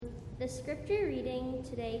The scripture reading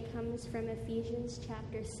today comes from Ephesians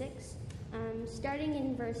chapter 6. Starting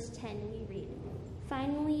in verse 10, we read,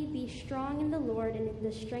 "Finally, be strong in the Lord and in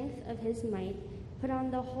the strength of his might. Put on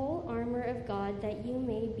the whole armor of God, that you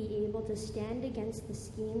may be able to stand against the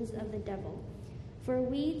schemes of the devil. For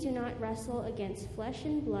we do not wrestle against flesh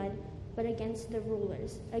and blood, but against the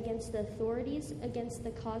rulers, against the authorities, against the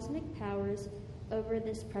cosmic powers over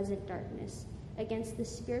this present darkness, against the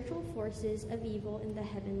spiritual forces of evil in the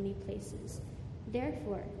heavenly places.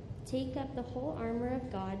 Therefore, take up the whole armor of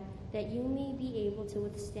God, that you may be able to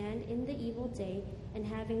withstand in the evil day, and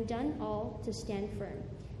having done all, to stand firm.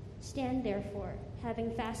 Stand therefore, having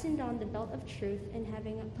fastened on the belt of truth, and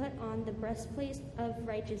having put on the breastplate of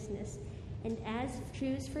righteousness, and as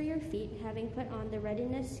shoes for your feet, having put on the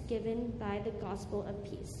readiness given by the gospel of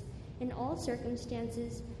peace. In all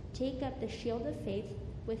circumstances, take up the shield of faith,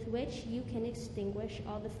 with which you can extinguish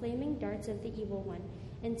all the flaming darts of the evil one,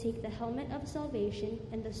 and take the helmet of salvation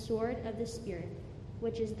and the sword of the Spirit,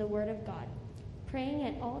 which is the word of God, praying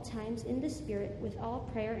at all times in the Spirit with all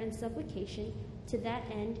prayer and supplication. To that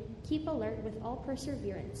end, keep alert with all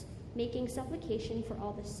perseverance, making supplication for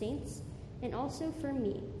all the saints, and also for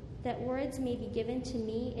me, that words may be given to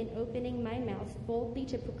me in opening my mouth boldly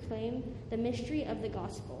to proclaim the mystery of the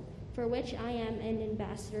gospel, for which I am an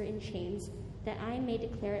ambassador in chains, that I may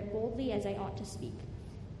declare it boldly as I ought to speak,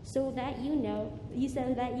 so that you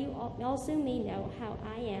also may know how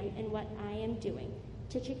I am and what I am doing.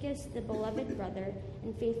 Tychicus, the beloved brother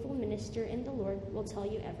and faithful minister in the Lord, will tell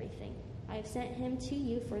you everything. I have sent him to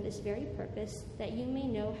you for this very purpose, that you may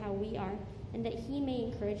know how we are, and that he may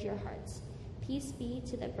encourage your hearts. Peace be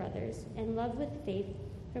to the brothers, and love with faith,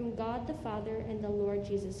 from God the Father and the Lord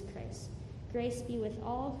Jesus Christ. Grace be with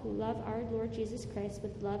all who love our Lord Jesus Christ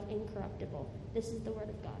with love incorruptible." This is the word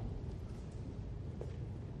of God.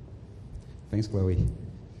 Thanks, Chloe.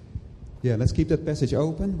 Yeah, let's keep that passage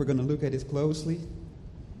open. We're going to look at it closely.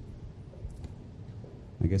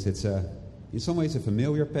 I guess it's in some ways a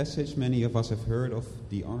familiar passage. Many of us have heard of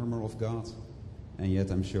the armor of God, and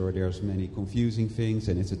yet I'm sure there's many confusing things,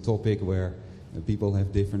 and it's a topic where people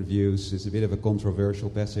have different views. It's a bit of a controversial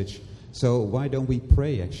passage. So why don't we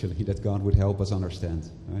pray, actually, that God would help us understand,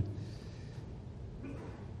 right?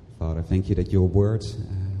 Father, thank you that your word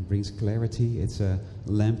brings clarity. It's a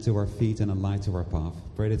lamp to our feet and a light to our path.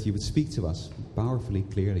 Pray that you would speak to us powerfully,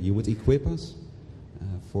 clearly. You would equip us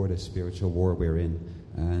for the spiritual war we're in,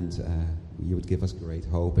 and you would give us great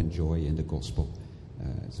hope and joy in the gospel.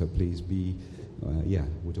 So please be,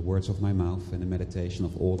 with the words of my mouth and the meditation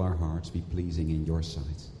of all our hearts, be pleasing in your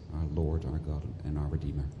sight, our Lord, our God, and our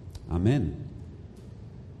Redeemer. Amen.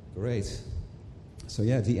 Great. So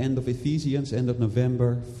at the end of Ephesians, end of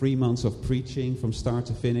November, 3 months of preaching from start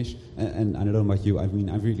to finish. And I don't know about you, I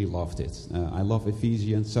really loved it. I love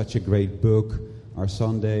Ephesians, such a great book. Our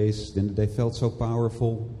Sundays, they felt so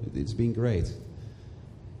powerful. It's been great.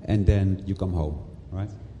 And then you come home,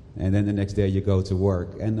 right? And then the next day you go to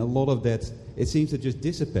work. And a lot of that, it seems to just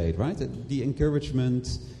dissipate, right? The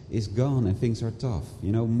encouragement is gone and things are tough.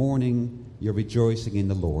 Morning, you're rejoicing in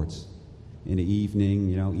the Lord. In the evening,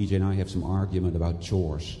 EJ and I have some argument about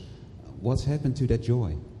chores. What's happened to that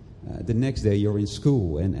joy? The next day you're in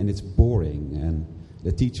school and it's boring and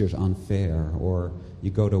the teacher's unfair. Or you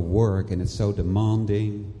go to work and it's so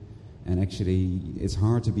demanding. And actually, it's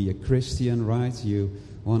hard to be a Christian, right? You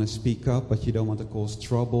want to speak up, but you don't want to cause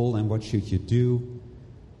trouble. And what should you do?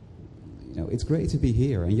 It's great to be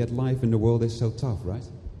here. And yet life in the world is so tough, right?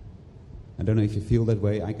 I don't know if you feel that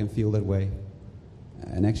way. I can feel that way.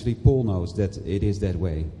 And actually, Paul knows that it is that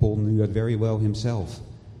way. Paul knew that very well himself.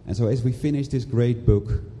 And so as we finish this great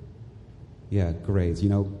book, great.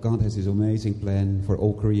 God has this amazing plan for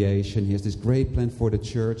all creation. He has this great plan for the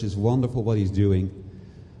church. It's wonderful what he's doing.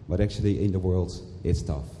 But actually, in the world, it's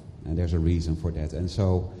tough. And there's a reason for that. And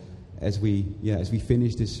so as we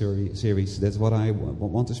finish this series, that's what I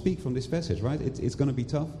want to speak from this passage, right? It's going to be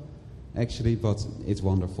tough, actually, but it's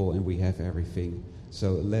wonderful and we have everything.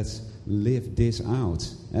 So let's live this out.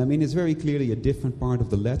 It's very clearly a different part of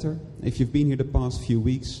the letter. If you've been here the past few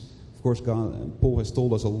weeks, of course, Paul has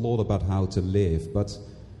told us a lot about how to live. But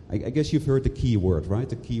I guess you've heard the key word, right?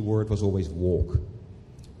 The key word was always walk.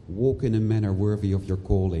 Walk in a manner worthy of your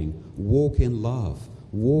calling. Walk in love.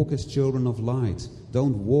 Walk as children of light.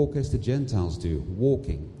 Don't walk as the Gentiles do.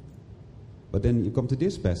 Walking. But then you come to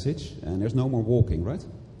this passage, and there's no more walking, right?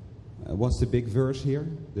 What's the big verse here?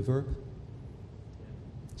 The verb?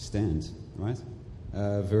 Stand, right?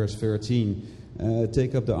 Verse 13.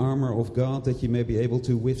 Take up the armor of God, that you may be able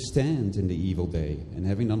to withstand in the evil day. And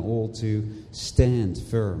having done all, to stand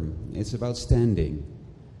firm. It's about standing.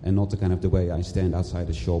 And not the kind of the way I stand outside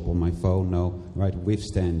the shop on my phone. No, right?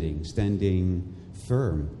 Withstanding, standing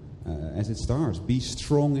firm as it starts. Be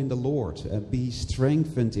strong in the Lord. Be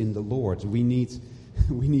strengthened in the Lord. We need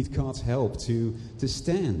God's help to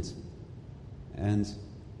stand. And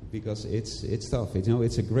because it's tough.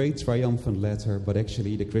 It's a great triumphant letter, but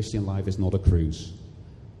actually the Christian life is not a cruise.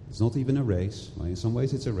 It's not even a race. Well, in some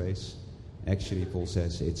ways it's a race. Actually, Paul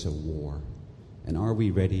says it's a war. And are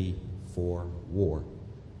we ready for war?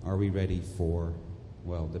 Are we ready for,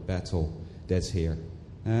 the battle that's here?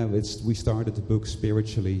 We started the book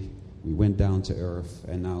spiritually. We went down to earth.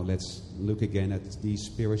 And now let's look again at these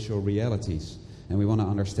spiritual realities. And we want to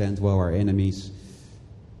understand, our enemies,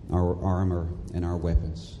 our armor, and our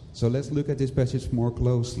weapons. So let's look at this passage more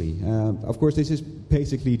closely. Of course, this is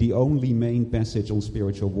basically the only main passage on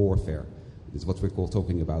spiritual warfare. It's what we're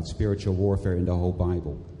talking about, spiritual warfare in the whole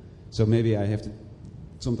Bible. So maybe I have to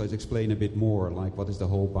sometimes explain a bit more, like what does the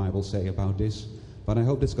whole Bible say about this? But I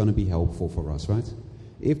hope that's going to be helpful for us, right?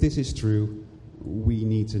 If this is true, we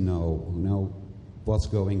need to know what's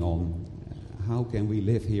going on. How can we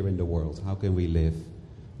live here in the world? How can we live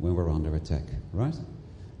when we're under attack, right?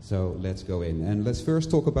 So let's go in. And let's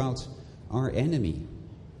first talk about our enemy.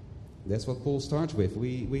 That's what Paul starts with.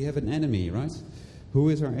 We have an enemy, right? Who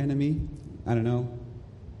is our enemy? I don't know.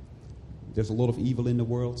 There's a lot of evil in the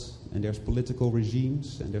world, and there's political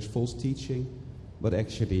regimes, and there's false teaching. But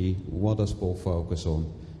actually, what does Paul focus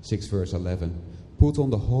on? 6 verse 11. Put on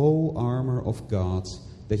the whole armor of God,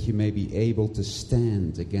 that you may be able to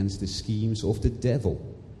stand against the schemes of the devil.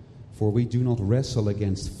 For we do not wrestle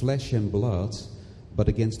against flesh and blood, but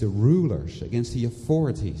against the rulers, against the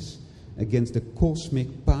authorities, against the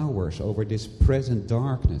cosmic powers over this present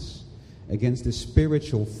darkness, against the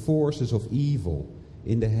spiritual forces of evil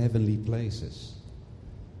in the heavenly places.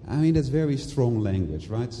 I mean, that's very strong language,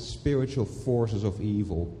 right? Spiritual forces of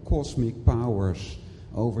evil, cosmic powers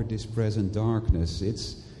over this present darkness.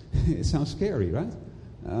 It sounds scary, right?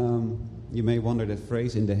 You may wonder that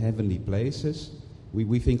phrase, in the heavenly places.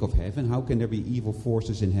 We think of heaven. How can there be evil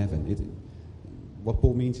forces in heaven? What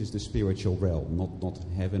Paul means is the spiritual realm, not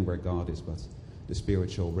heaven where God is, but the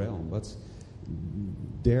spiritual realm. But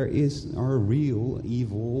there are real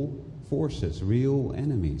evil forces, real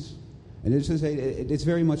enemies. And it's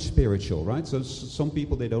very much spiritual, right? So some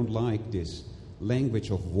people, they don't like this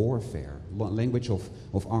language of warfare, language of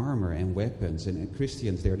armor and weapons. And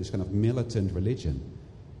Christians, they're this kind of militant religion.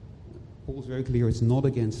 Paul's very clear, it's not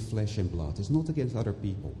against flesh and blood. It's not against other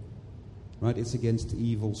people, right? It's against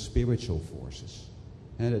evil spiritual forces.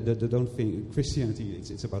 And don't think Christianity,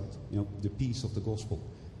 it's about the peace of the gospel.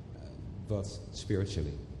 But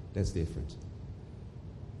spiritually, that's different.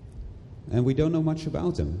 And we don't know much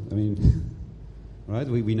about them. I mean, right?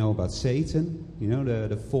 We know about Satan,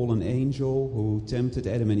 the fallen angel who tempted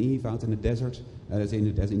Adam and Eve out in the desert. That's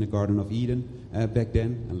in the Garden of Eden back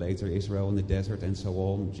then, and later Israel in the desert, and so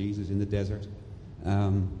on. Jesus in the desert.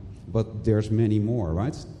 But there's many more,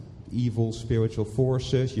 right? Evil spiritual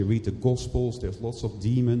forces. You read the Gospels. There's lots of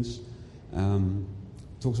demons.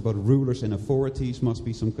 Talks about rulers and authorities. Must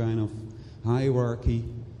be some kind of hierarchy.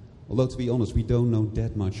 Although, to be honest, we don't know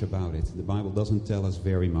that much about it. The Bible doesn't tell us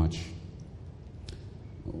very much.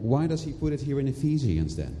 Why does he put it here in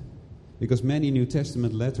Ephesians then? Because many New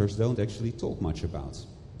Testament letters don't actually talk much about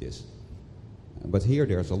this. But here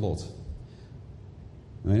there's a lot.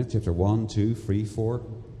 Right? Chapter 1, 2, 3, 4.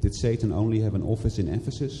 Did Satan only have an office in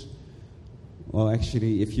Ephesus? Well,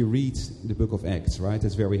 actually, if you read the book of Acts, right,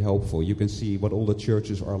 it's very helpful. You can see what all the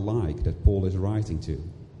churches are like that Paul is writing to.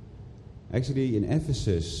 Actually, in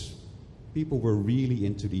Ephesus, people were really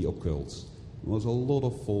into the occult. There was a lot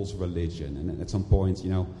of false religion. And at some point,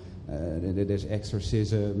 there's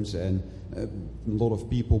exorcisms and a lot of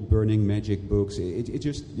people burning magic books. It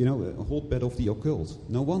just, a hotbed of the occult.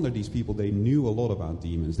 No wonder these people, they knew a lot about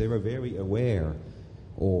demons. They were very aware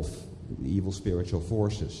of evil spiritual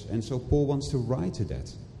forces. And so Paul wants to write to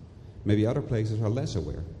that. Maybe other places are less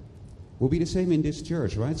aware. Will be the same in this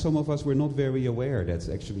church, right? Some of us were not very aware that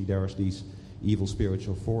actually there are these evil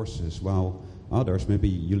spiritual forces, while others, maybe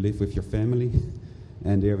you live with your family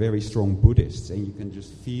and they're very strong Buddhists, and you can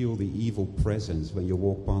just feel the evil presence when you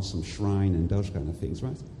walk past some shrine and those kind of things,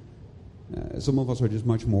 right? Some of us are just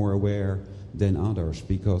much more aware than others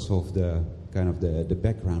because of the kind of the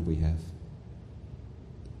background we have.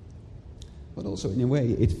 But also, in a way,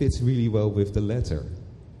 it fits really well with the letter.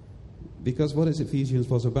 Because what Ephesians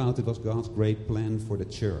was about, it was God's great plan for the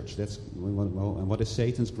church. And what is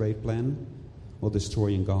Satan's great plan? Well,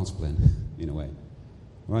 destroying God's plan, in a way.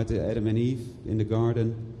 Right, Adam and Eve in the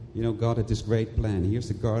garden, God had this great plan. Here's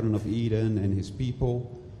the Garden of Eden and his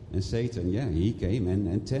people. And Satan, he came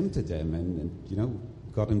and tempted them and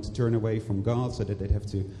got them to turn away from God so that they'd have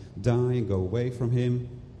to die and go away from him.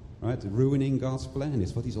 Right? Ruining God's plan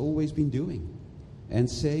is what he's always been doing. And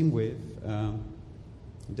same with, now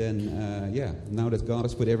that God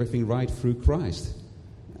has put everything right through Christ,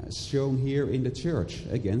 shown here in the church,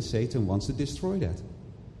 again, Satan wants to destroy that.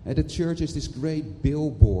 And the church is this great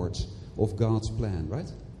billboard of God's plan,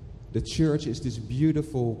 right? The church is this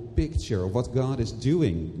beautiful picture of what God is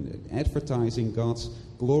doing, advertising God's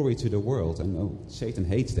glory to the world. And Satan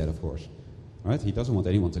hates that, of course. Right? He doesn't want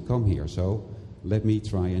anyone to come here. So let me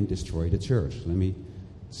try and destroy the church. Let me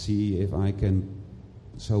see if I can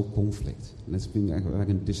sow conflict. If I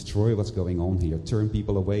can destroy what's going on here, turn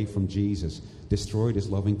people away from Jesus, destroy this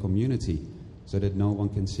loving community so that no one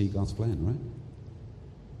can see God's plan, right?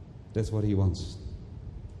 That's what he wants.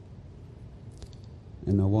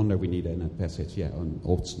 And no wonder we need a passage,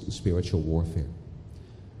 on spiritual warfare.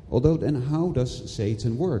 Although then how does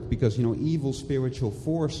Satan work? Because, evil spiritual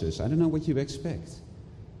forces, I don't know what you expect.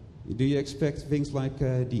 Do you expect things like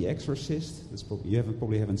The Exorcist? You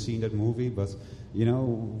probably haven't seen that movie, but,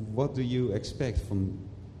 what do you expect from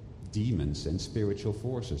demons and spiritual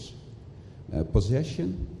forces?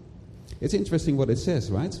 Possession? It's interesting what it says,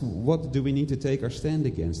 right? What do we need to take our stand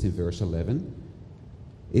against in verse 11?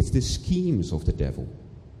 It's the schemes of the devil.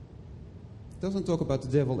 It doesn't talk about the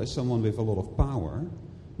devil as someone with a lot of power,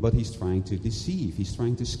 but he's trying to deceive. He's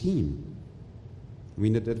trying to scheme. I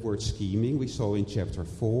mean, that word scheming we saw in chapter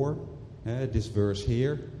 4, this verse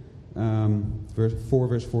here,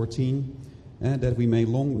 verse 14, that we may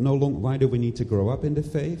no longer. Why do we need to grow up in the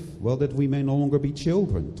faith? Well, that we may no longer be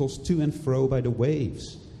children, tossed to and fro by the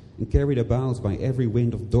waves, and carried about by every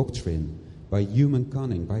wind of doctrine, by human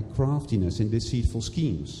cunning, by craftiness and deceitful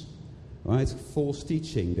schemes. Right? False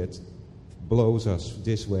teaching that blows us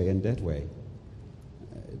this way and that way.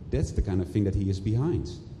 That's the kind of thing that he is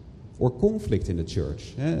behind. Or conflict in the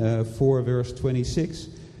church. 4 verse 26,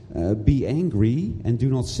 be angry and do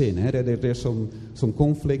not sin. There's some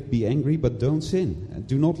conflict, be angry but don't sin.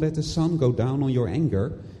 Do not let the sun go down on your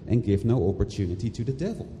anger and give no opportunity to the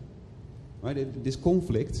devil. Right? This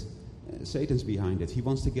conflict, Satan's behind it. He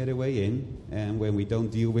wants to get a way in, and when we don't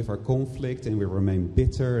deal with our conflict and we remain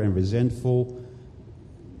bitter and resentful,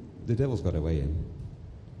 the devil's got a way in.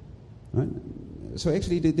 Right? So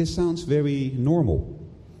actually this sounds very normal.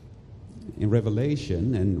 In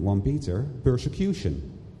Revelation and 1 Peter,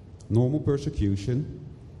 persecution. Normal persecution,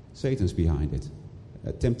 Satan's behind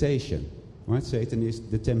it. Temptation, right? Satan is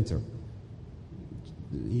the tempter.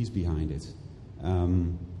 He's behind it.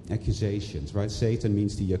 Accusations, right? Satan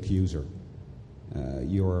means the accuser.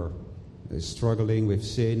 You're struggling with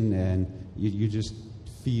sin and you just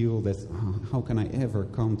feel that, how can I ever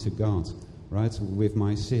come to God, right? With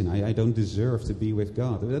my sin. I don't deserve to be with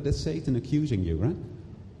God. That's Satan accusing you, right?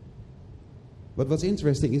 But what's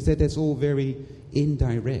interesting is that that's all very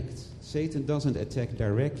indirect. Satan doesn't attack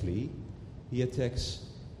directly, he attacks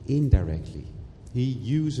indirectly. He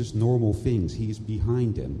uses normal things, he's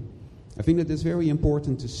behind them. I think that is very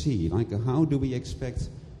important to see. Like, how do we expect,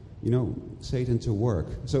 Satan to work?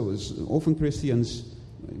 So often Christians,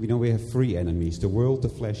 we have three enemies: the world, the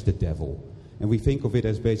flesh, the devil. And we think of it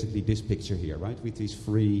as basically this picture here, right? With these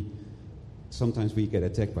three, sometimes we get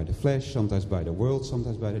attacked by the flesh, sometimes by the world,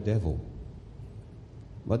 sometimes by the devil.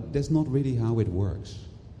 But that's not really how it works.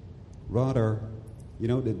 Rather,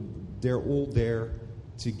 they're all there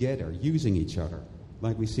together, using each other,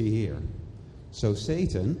 like we see here. So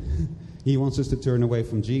Satan, he wants us to turn away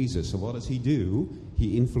from Jesus. So what does he do?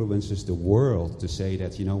 He influences the world to say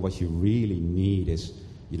that, what you really need is,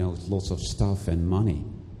 lots of stuff and money.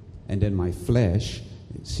 And then my flesh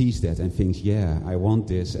sees that and thinks, I want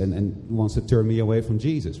this, and wants to turn me away from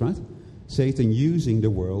Jesus, right? Satan using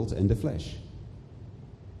the world and the flesh.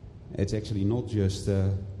 It's actually not just,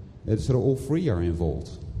 it's sort of all three are involved.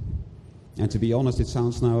 And to be honest, it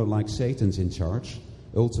sounds now like Satan's in charge.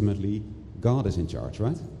 Ultimately, God is in charge,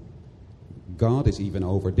 right? God is even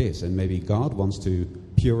over this, and maybe God wants to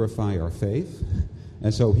purify our faith,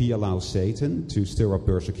 and so he allows Satan to stir up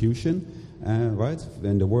persecution, right?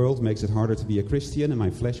 And the world makes it harder to be a Christian, and my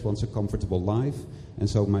flesh wants a comfortable life, and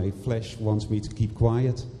so my flesh wants me to keep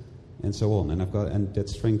quiet, and so on. And that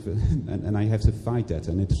strength, and I have to fight that,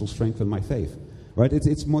 and it will strengthen my faith, right?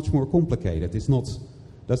 It's much more complicated. It's not.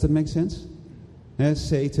 Does that make sense?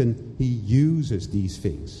 Satan, he uses these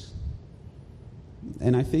things.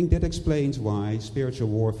 And I think that explains why spiritual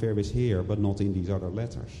warfare is here, but not in these other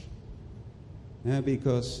letters.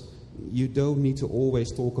 Because you don't need to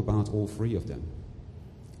always talk about all three of them.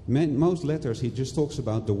 Most letters, he just talks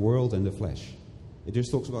about the world and the flesh. It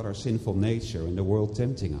just talks about our sinful nature and the world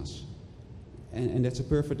tempting us. And that's a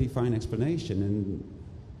perfectly fine explanation.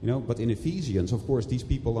 And but in Ephesians, of course, these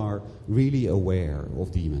people are really aware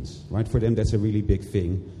of demons, right? For them, that's a really big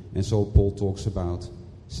thing. And so Paul talks about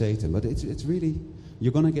Satan. But it's really,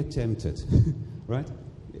 you're going to get tempted, right?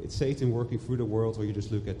 It's Satan working through the world, or you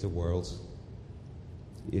just look at the world.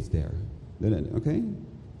 It's there. Okay?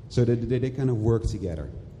 So they kind of work together.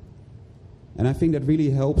 And I think that really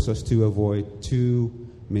helps us to avoid two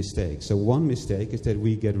mistakes. So one mistake is that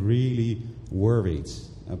we get really worried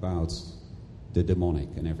about the demonic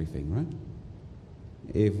and everything, right?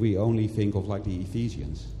 If we only think of like the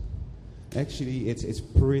Ephesians. Actually, it's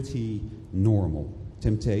pretty normal.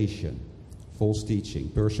 Temptation, false teaching,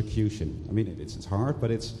 persecution. I mean, it's hard,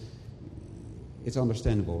 but it's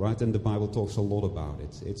understandable, right? And the Bible talks a lot about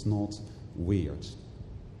it. It's not weird.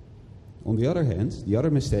 On the other hand, the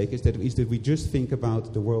other mistake is that we just think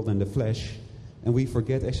about the world and the flesh, and we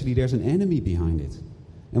forget actually there's an enemy behind it.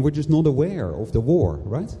 And we're just not aware of the war,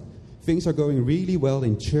 right? Things are going really well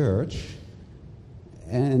in church,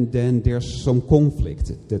 and then there's some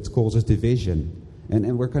conflict that causes division.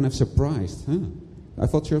 And we're kind of surprised. I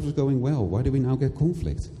thought church was going well. Why do we now get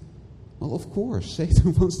conflict? Well, of course,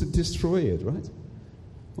 Satan wants to destroy it, right?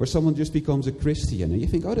 Or someone just becomes a Christian, and you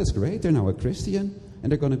think, oh, that's great, they're now a Christian,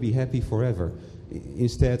 and they're going to be happy forever.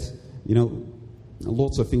 Instead,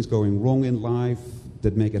 lots of things going wrong in life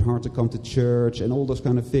that make it hard to come to church, and all those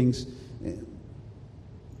kind of things.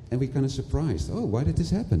 And we're kind of surprised. Oh, why did this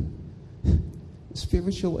happen?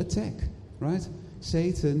 Spiritual attack, right?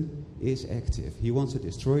 Satan is active. He wants to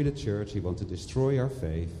destroy the church. He wants to destroy our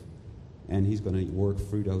faith. And he's going to work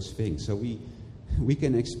through those things. So we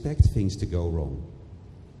can expect things to go wrong.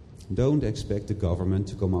 Don't expect the government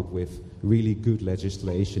to come up with really good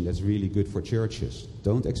legislation that's really good for churches.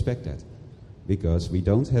 Don't expect that. Because we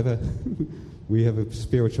don't have we have a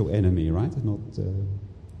spiritual enemy, right?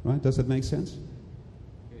 Right? Does that make sense?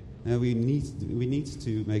 We need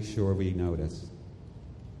to make sure we know that.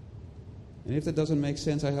 And if that doesn't make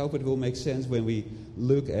sense, I hope it will make sense when we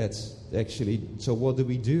look at actually, so what do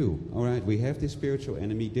we do? All right, we have this spiritual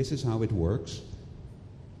enemy. This is how it works.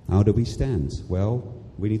 How do we stand? Well,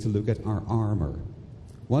 we need to look at our armor.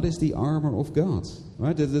 What is the armor of God?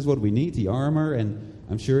 Right, that is what we need, the armor. And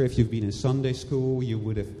I'm sure if you've been in Sunday school, you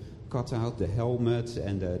would have cut out the helmet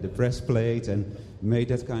and the breastplate and made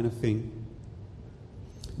that kind of thing.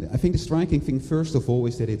 I think the striking thing, first of all,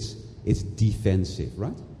 is that it's defensive,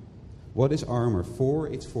 right? What is armor for?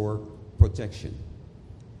 It's for protection.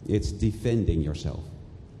 It's defending yourself.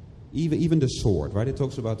 Even the sword, right? It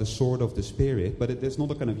talks about the sword of the Spirit, but it's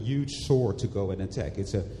not a kind of huge sword to go and attack.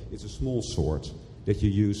 It's a small sword that you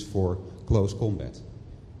use for close combat.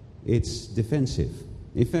 It's defensive.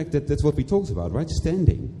 In fact, that's what we talked about, right?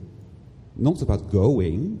 Standing. Not about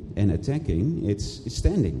going and attacking, it's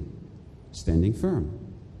standing. Standing firm.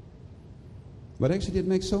 But actually it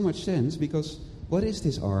makes so much sense, because what is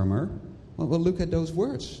this armor? Well, look at those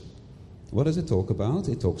words. What does it talk about?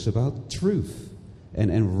 It talks about truth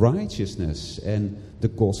and righteousness and the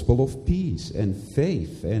gospel of peace and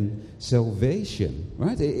faith and salvation,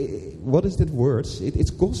 right? What is that words? It's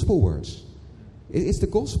gospel words. It's the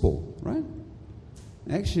gospel, right?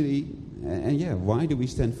 Actually, and yeah, why do we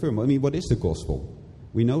stand firm? I mean, what is the gospel?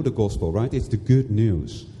 We know the gospel, right? It's the good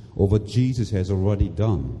news of what Jesus has already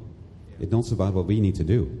done. It's not about what we need to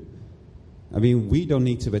do. I mean, we don't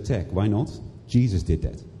need to attack. Why not? Jesus did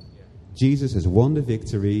that. Jesus has won the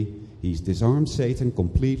victory. He's disarmed Satan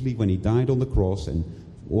completely when he died on the cross, and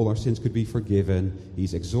all our sins could be forgiven.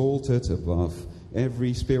 He's exalted above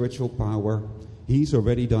every spiritual power. He's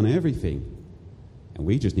already done everything. And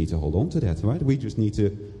we just need to hold on to that, right? We just need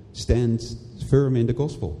to stand firm in the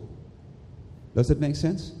gospel. Does that make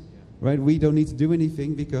sense? Right? We don't need to do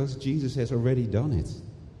anything because Jesus has already done it.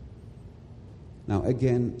 Now,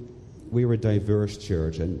 again, we're a diverse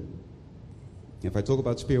church, and if I talk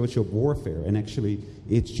about spiritual warfare, and actually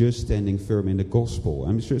it's just standing firm in the gospel.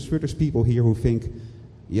 I'm sure there's people here who think,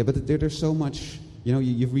 yeah, but there's so much,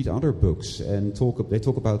 you read other books and they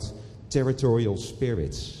talk about territorial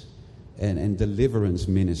spirits and deliverance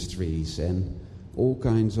ministries and all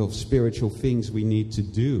kinds of spiritual things we need to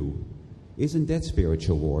do. Isn't that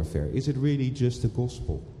spiritual warfare? Is it really just the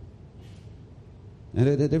gospel? And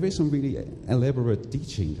there is some really elaborate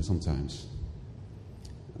teaching sometimes.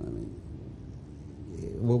 I mean,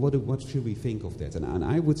 well, what should we think of that? And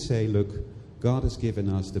I would say, look, God has given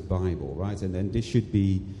us the Bible, right? And this should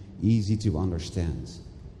be easy to understand.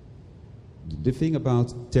 The thing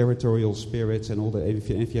about territorial spirits and all that, if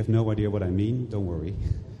you have no idea what I mean, don't worry.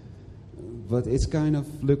 But it's kind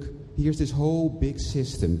of, look, here's this whole big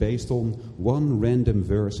system based on one random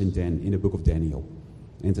verse in the book of Daniel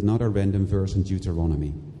and another random verse in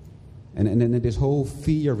Deuteronomy. And then this whole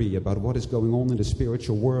theory about what is going on in the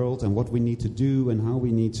spiritual world and what we need to do and how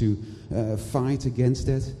we need to fight against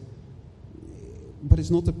that. But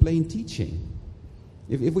it's not a plain teaching.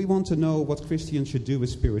 If we want to know what Christians should do with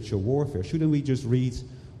spiritual warfare, shouldn't we just read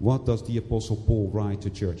what does the Apostle Paul write to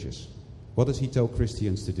churches? What does he tell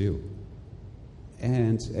Christians to do?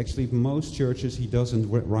 And actually, most churches, he doesn't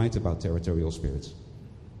write about territorial spirits.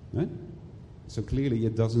 Right? So clearly,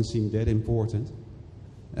 it doesn't seem that important.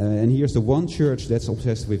 And here's the one church that's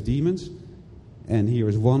obsessed with demons. And here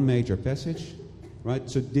is one major passage. Right?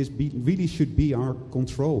 So this really should be our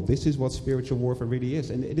control. This is what spiritual warfare really is.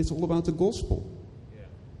 And it is all about the gospel. Yeah.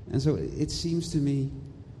 And so it seems to me,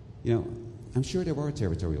 I'm sure there are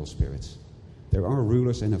territorial spirits. There are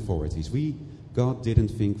rulers and authorities. God didn't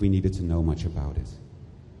think we needed to know much about it.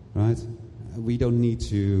 Right? We don't need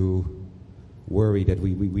to worry that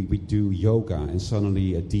we do yoga and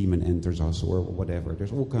suddenly a demon enters us or whatever.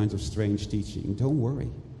 There's all kinds of strange teaching. Don't worry.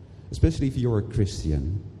 Especially if you're a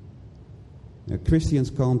Christian. Christians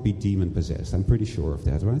can't be demon-possessed. I'm pretty sure of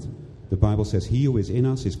that, right? The Bible says, he who is in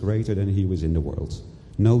us is greater than he who is in the world.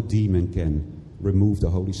 No demon can remove the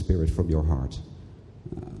Holy Spirit from your heart.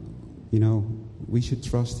 We should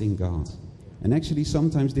trust in God. And actually,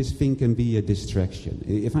 sometimes this thing can be a distraction.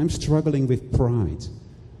 If I'm struggling with pride,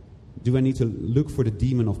 do I need to look for the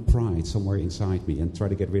demon of pride somewhere inside me and try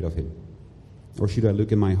to get rid of him? Or should I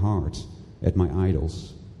look in my heart at my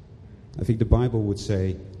idols? I think the Bible would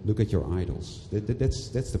say, look at your idols.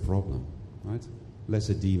 That's the problem, right? Less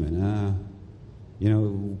a demon.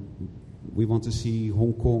 We want to see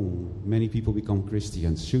Hong Kong, many people become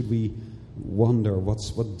Christians. Should we wonder what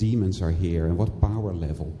demons are here and what power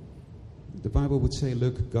level? The Bible would say,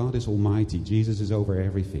 look, God is almighty. Jesus is over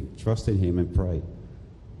everything. Trust in him and pray.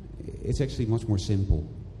 It's actually much more simple.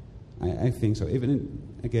 I think so.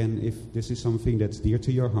 Again, if this is something that's dear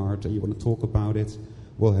to your heart and you want to talk about it,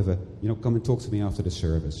 we'll have come and talk to me after the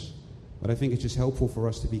service. But I think it's just helpful for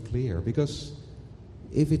us to be clear, because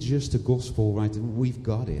if it's just the gospel, right, we've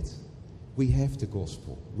got it. We have the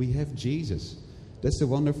gospel. We have Jesus. That's the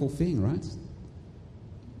wonderful thing, right?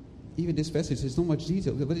 Even this passage is not much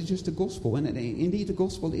detail, but it's just the gospel. And indeed, the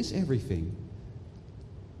gospel is everything.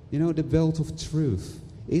 The belt of truth.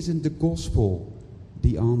 Isn't the gospel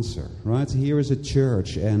the answer, right? Here is a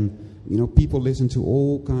church, and people listen to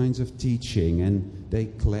all kinds of teaching, and they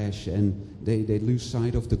clash, and they lose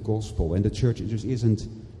sight of the gospel, and the church just isn't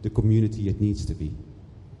the community it needs to be.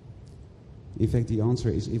 In fact, the answer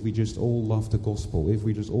is if we just all love the gospel, if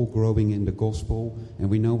we're just all growing in the gospel, and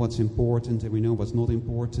we know what's important and we know what's not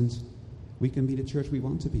important, we can be the church we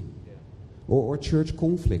want to be. Yeah. Or church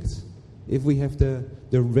conflict. If we have the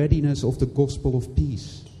readiness of the gospel of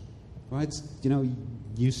peace, right?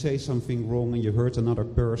 You say something wrong and you hurt another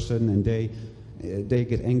person, and they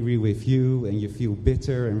get angry with you, and you feel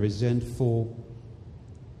bitter and resentful.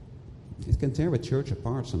 It can tear a church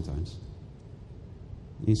apart sometimes.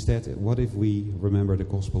 Instead, what if we remember the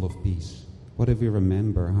gospel of peace? What if we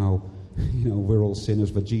remember how, we're all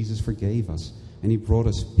sinners, but Jesus forgave us, and he brought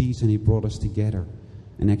us peace, and he brought us together.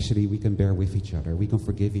 And actually, we can bear with each other. We can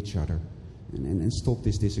forgive each other, and stop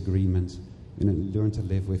this disagreement, and learn to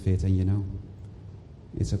live with it, and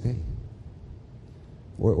it's okay.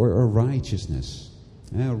 Or righteousness,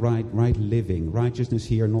 right living. Righteousness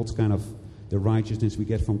here, not kind of the righteousness we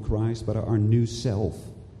get from Christ, but our new self.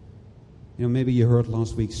 Maybe you heard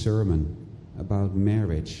last week's sermon about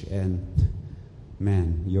marriage, and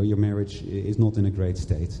man, your marriage is not in a great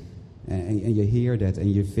state. And you hear that,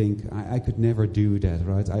 and you think, I could never do that,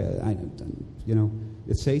 right?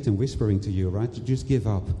 It's Satan whispering to you, right? Just give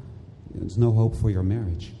up. There's no hope for your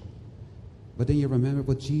marriage. But then you remember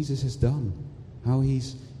what Jesus has done, how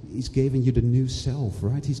he's given you the new self,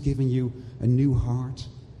 right? He's given you a new heart.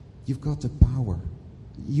 You've got the power.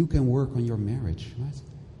 You can work on your marriage, right?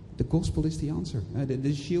 The gospel is the answer.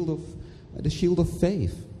 The shield of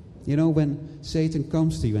faith. When Satan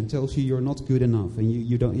comes to you and tells you you're not good enough, and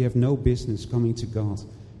you have no business coming to God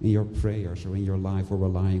in your prayers or in your life or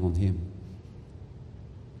relying on him.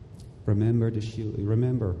 Remember the shield.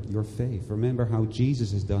 Remember your faith. Remember how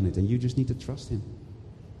Jesus has done it, and you just need to trust him.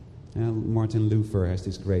 Martin Luther has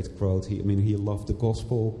this great quote. He loved the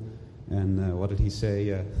gospel, and what did he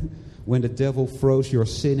say? When the devil throws your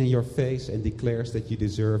sin in your face and declares that you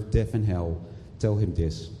deserve death and hell, tell him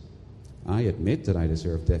this: I admit that I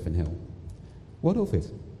deserve death and hell. What of it?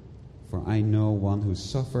 For I know one who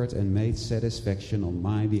suffered and made satisfaction on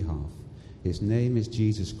my behalf. His name is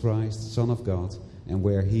Jesus Christ, Son of God, and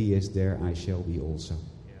where he is, there I shall be also.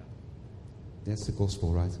 Yeah. That's the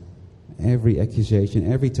gospel, right? Every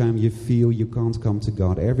accusation, every time you feel you can't come to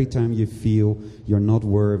God, every time you feel you're not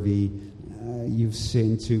worthy, you've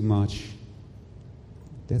sinned too much,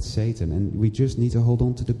 that's Satan. And we just need to hold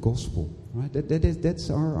on to the gospel, right? That's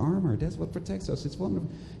our armor. That's what protects us. It's wonderful.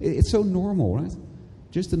 It's so normal, right?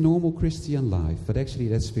 Just a normal Christian life, but actually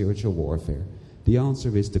that's spiritual warfare. The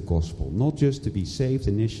answer is the gospel. Not just to be saved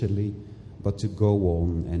initially, but to go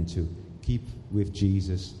on and to keep with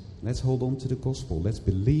Jesus. Let's hold on to the gospel. Let's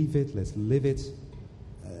believe it. Let's live it.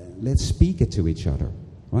 Let's speak it to each other.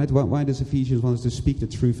 Right? Why does Ephesians want us to speak the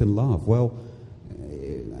truth in love? Well,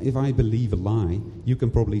 if I believe a lie, you can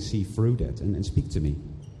probably see through that and speak to me.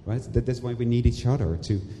 Right? That's why we need each other,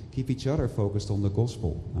 to keep each other focused on the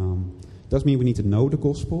gospel. Doesn't mean we need to know the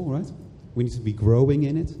gospel, right? We need to be growing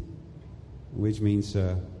in it, which means,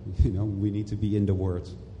 we need to be in the Word.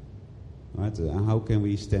 Right? How can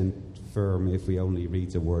we stand firm if we only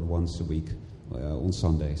read the Word once a week on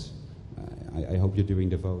Sundays? I hope you're doing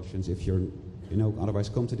devotions. If you're, otherwise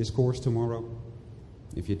come to this course tomorrow.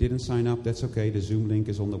 If you didn't sign up, that's okay. The Zoom link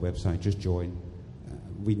is on the website. Just join.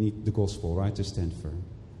 We need the gospel, right, to stand firm.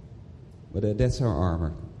 But that's our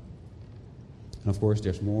armor. And of course,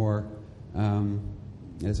 there's more.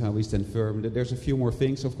 That's how we stand firm. There's a few more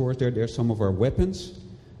things, of course. There's some of our weapons.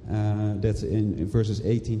 That's in verses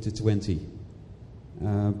 18 to 20.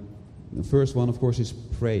 The first one, of course, is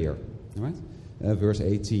prayer. Right? Verse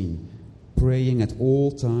 18. Praying at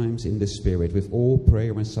all times in the Spirit, with all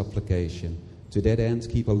prayer and supplication. To that end,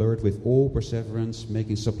 keep alert with all perseverance,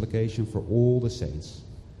 making supplication for all the saints.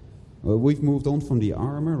 We've moved on from the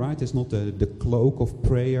armor, right? It's not the cloak of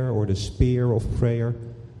prayer or the spear of prayer,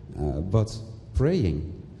 but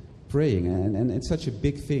praying. And it's such a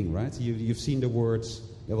big thing, right? You've seen the words,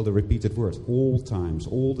 the repeated words, all times,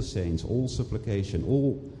 all the saints, all supplication,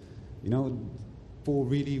 all, Paul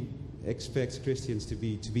really expects Christians to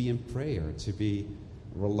be in prayer, to be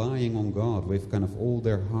relying on God with kind of all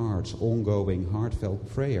their hearts, ongoing, heartfelt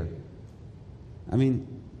prayer. I mean,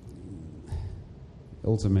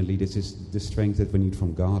 ultimately, this is the strength that we need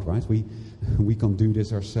from God, right? We can't do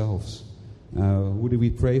this ourselves. Who do we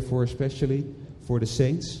pray for especially? For the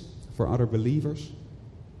saints, for other believers?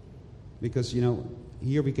 Because,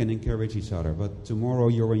 here we can encourage each other, but tomorrow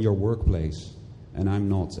you're in your workplace, and I'm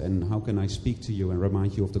not, and how can I speak to you and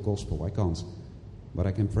remind you of the gospel? I can't. But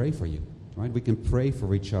I can pray for you. Right? We can pray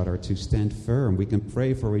for each other to stand firm. We can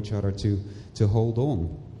pray for each other to hold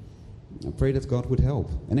on. I pray that God would help.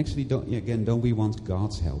 And actually, don't we want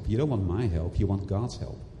God's help? You don't want my help, you want God's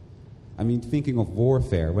help. I mean, thinking of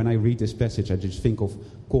warfare, when I read this passage, I just think of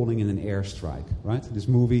calling in an airstrike, right? This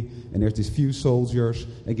movie, and there's these few soldiers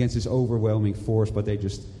against this overwhelming force, but they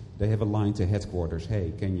have a line to headquarters.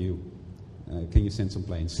 Hey, can you send some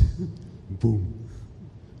planes? Boom.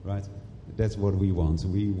 Right? That's what we want.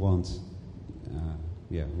 We want...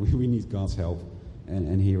 we need God's help,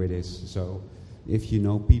 and here it is. So if you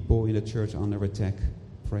know people in the church under attack,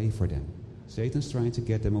 pray for them. Satan's trying to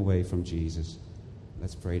get them away from Jesus.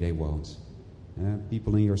 Let's pray they won't.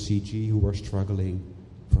 People in your CG who are struggling,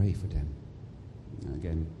 pray for them.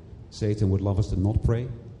 Again, Satan would love us to not pray,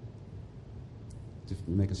 to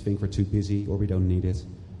make us think we're too busy or we don't need it.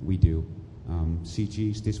 We do.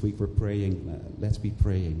 CGs, this week we're praying. Let's be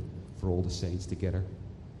praying for all the saints together.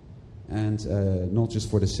 And not just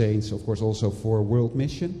for the saints, of course, also for world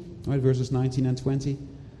mission, right? Verses 19 and 20.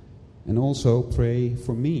 And also pray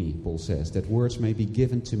for me, Paul says, that words may be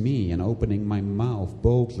given to me and opening my mouth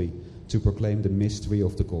boldly to proclaim the mystery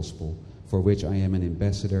of the gospel, for which I am an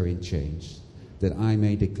ambassador in chains, that I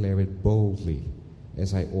may declare it boldly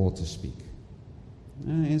as I ought to speak.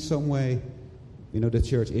 In some way, the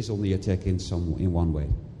church is on the attack in one way,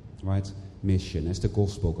 right? Mission, as the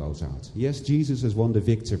gospel goes out. Yes, Jesus has won the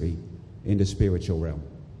victory in the spiritual realm.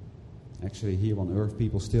 Actually, here on earth,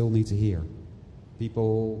 people still need to hear.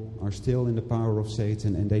 People are still in the power of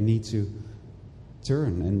Satan, and they need to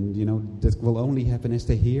turn. And, that will only happen as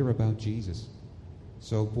they hear about Jesus.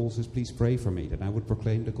 So Paul says, please pray for me, that I would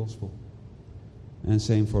proclaim the gospel. And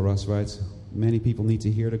same for us, right? Many people need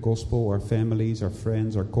to hear the gospel, our families, our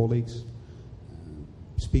friends, our colleagues.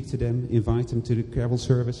 Speak to them, invite them to the carol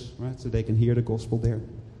service, right? So they can hear the gospel there.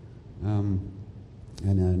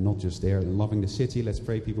 And not just there, loving the city. Let's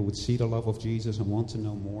pray people would see the love of Jesus and want to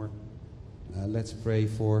know more. Let's pray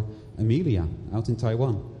for Amelia out in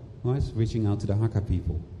Taiwan, right? Reaching out to the Hakka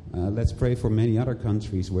people. Let's pray for many other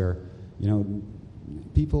countries where,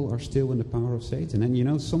 people are still in the power of Satan.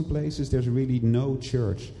 And, some places there's really no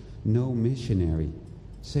church, no missionary.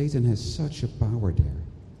 Satan has such a power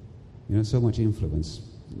there. So much influence.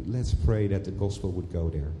 Let's pray that the gospel would go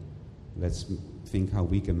there. Let's think how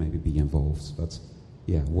we can maybe be involved. But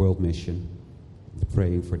yeah, world mission,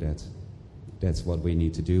 praying for that. That's what we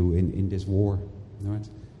need to do in this war. All right?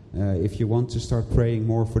 If you want to start praying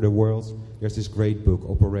more for the world, there's this great book,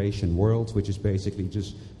 Operation World, which is basically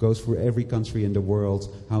just goes through every country in the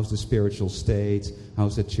world. How's the spiritual state?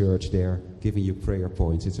 How's the church there? Giving you prayer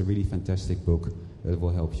points. It's a really fantastic book that will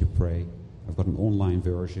help you pray. I've got an online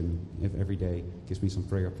version every day. Gives me some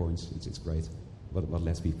prayer points. It's great. But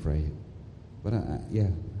let's be praying. But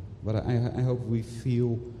I hope we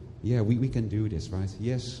feel, we can do this, right?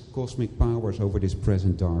 Yes, cosmic powers over this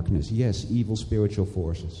present darkness. Yes, evil spiritual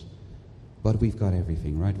forces. But we've got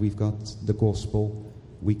everything, right? We've got the gospel.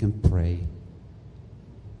 We can pray.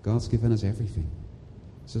 God's given us everything.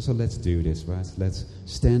 So let's do this, right? Let's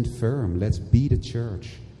stand firm. Let's be the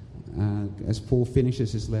church. As Paul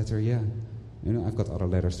finishes his letter, I've got other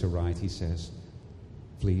letters to write. He says,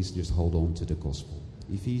 please just hold on to the gospel.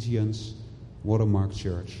 Ephesians, Watermark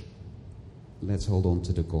Church, let's hold on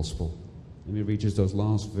to the gospel. Let me read just those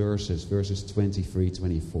last verses 23,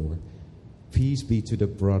 24. Peace be to the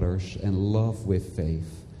brothers and love with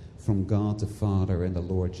faith from God the Father and the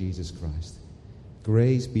Lord Jesus Christ.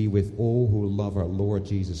 Grace be with all who love our Lord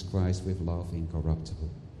Jesus Christ with love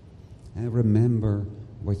incorruptible. And remember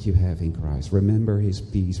what you have in Christ. Remember his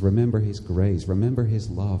peace. Remember his grace. Remember his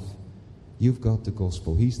love. You've got the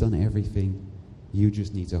gospel. He's done everything. You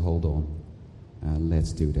just need to hold on.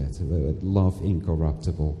 Let's do that. Love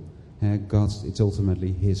incorruptible. It's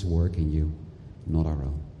ultimately his work in you, not our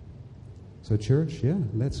own. So church,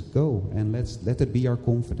 let's go. And let it be our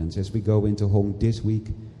confidence as we go into home this week,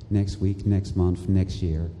 next month, next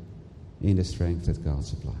year, in the strength that God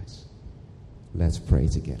supplies. Let's pray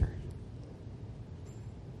together.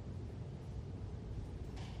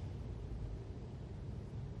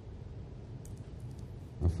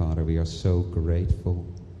 Our Father, we are so grateful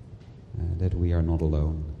that we are not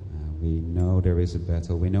alone. We know there is a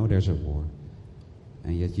battle. We know there's a war.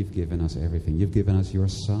 And yet you've given us everything. You've given us your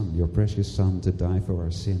Son, your precious Son, to die for our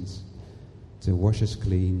sins, to wash us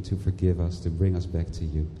clean, to forgive us, to bring us back to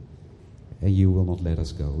you. And you will not let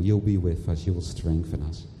us go. You'll be with us. You will strengthen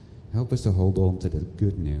us. Help us to hold on to the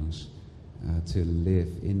good news, to live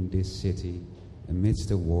in this city amidst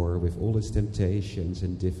the war with all its temptations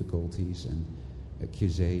and difficulties and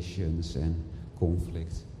accusations and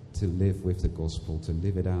conflict, to live with the gospel, to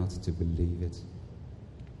live it out, to believe it.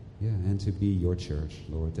 And to be your church,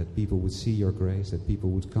 Lord, that people would see your grace, that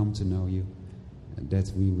people would come to know you, and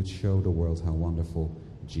that we would show the world how wonderful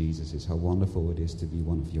Jesus is, how wonderful it is to be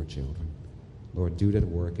one of your children. Lord, do that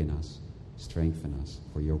work in us. Strengthen us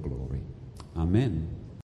for your glory. Amen.